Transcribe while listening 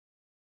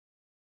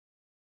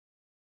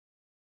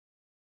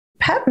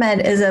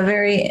PAPMET is a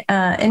very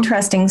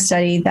interesting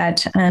study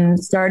that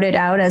started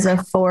out as a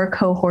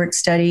 4-cohort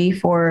study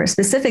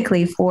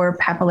specifically for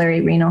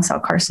papillary renal cell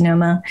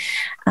carcinoma.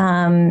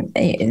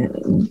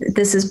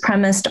 This is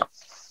premised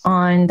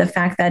on the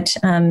fact that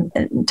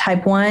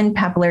type 1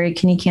 papillary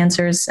kidney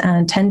cancers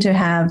tend to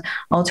have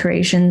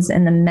alterations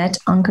in the MET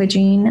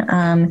oncogene.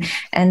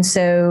 And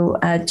so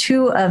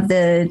 2 of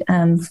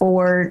the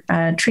 4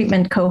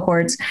 treatment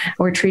cohorts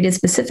were treated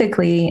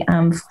specifically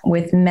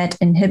with MET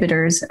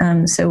inhibitors,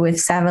 so with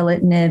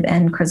Savolitinib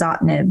and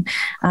Cabozantinib.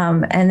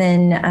 And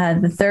then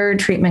the 3rd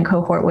treatment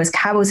cohort was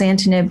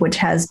Cabozantinib, which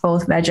has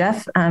both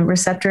VEGF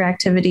receptor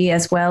activity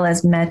as well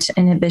as MET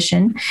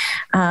inhibition.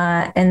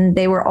 And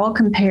they were all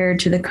compared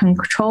to the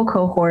control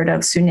cohort of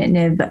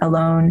Sunitinib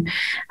alone.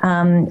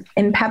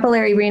 In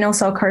papillary renal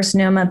cell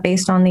carcinoma,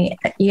 based on the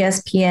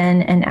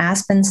ESPN and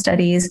ASPEN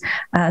studies,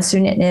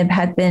 Sunitinib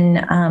had been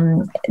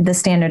the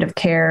standard of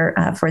care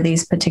for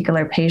these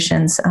particular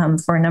patients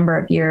for a number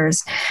of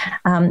years.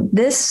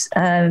 This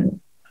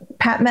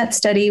PAPMET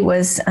study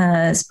was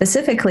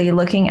specifically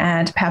looking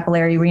at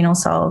papillary renal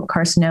cell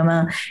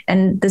carcinoma,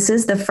 and this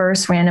is the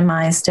first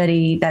randomized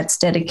study that's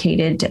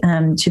dedicated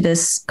to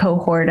this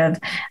cohort of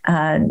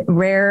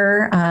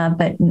rare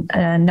but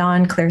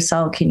non-clear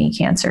cell kidney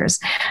cancers.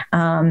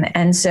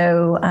 And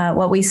so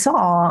what we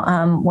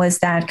saw was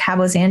that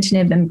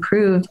Cabozantinib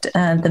improved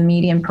the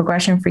median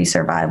progression-free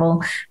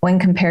survival when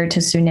compared to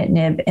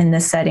Sunitinib in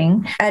this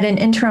setting. At an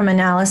interim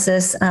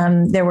analysis,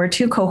 there were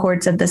 2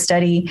 cohorts of the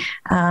study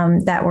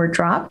that were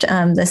dropped,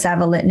 the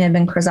Savolitinib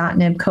and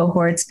Cabozantinib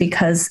cohorts,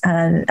 because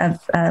of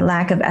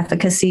lack of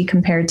efficacy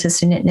compared to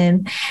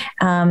Sunitinib.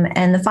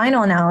 And the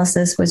final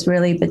analysis was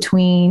really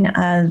between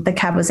the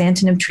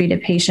Cabozantinib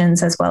treated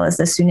patients as well as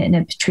the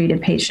Sunitinib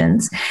treated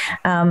patients.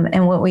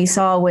 And what we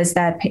saw was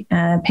that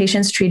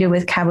patients treated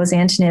with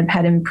Cabozantinib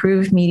had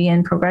improved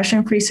median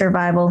progression-free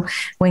survival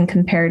when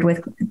compared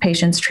with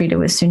patients treated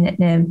with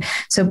Sunitinib.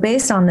 So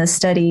based on this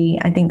study,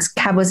 I think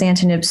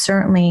Cabozantinib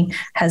certainly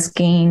has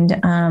gained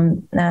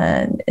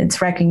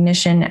its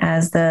recognition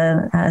as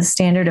the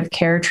standard of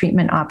care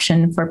treatment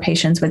option for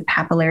patients with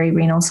papillary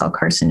renal cell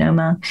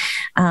carcinoma.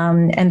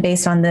 And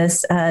based on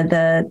this,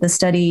 the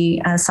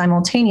study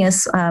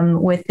simultaneous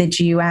with the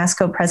GU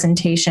ASCO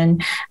presentation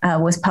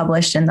was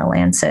published in the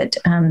Lancet.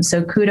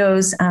 So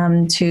kudos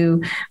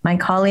to my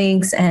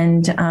colleagues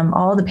and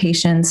all the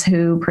patients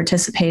who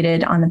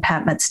participated on the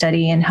PAPMET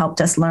study and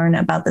helped us learn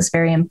about this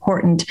very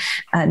important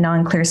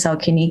non-clear cell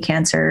kidney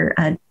cancer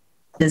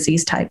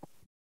disease type.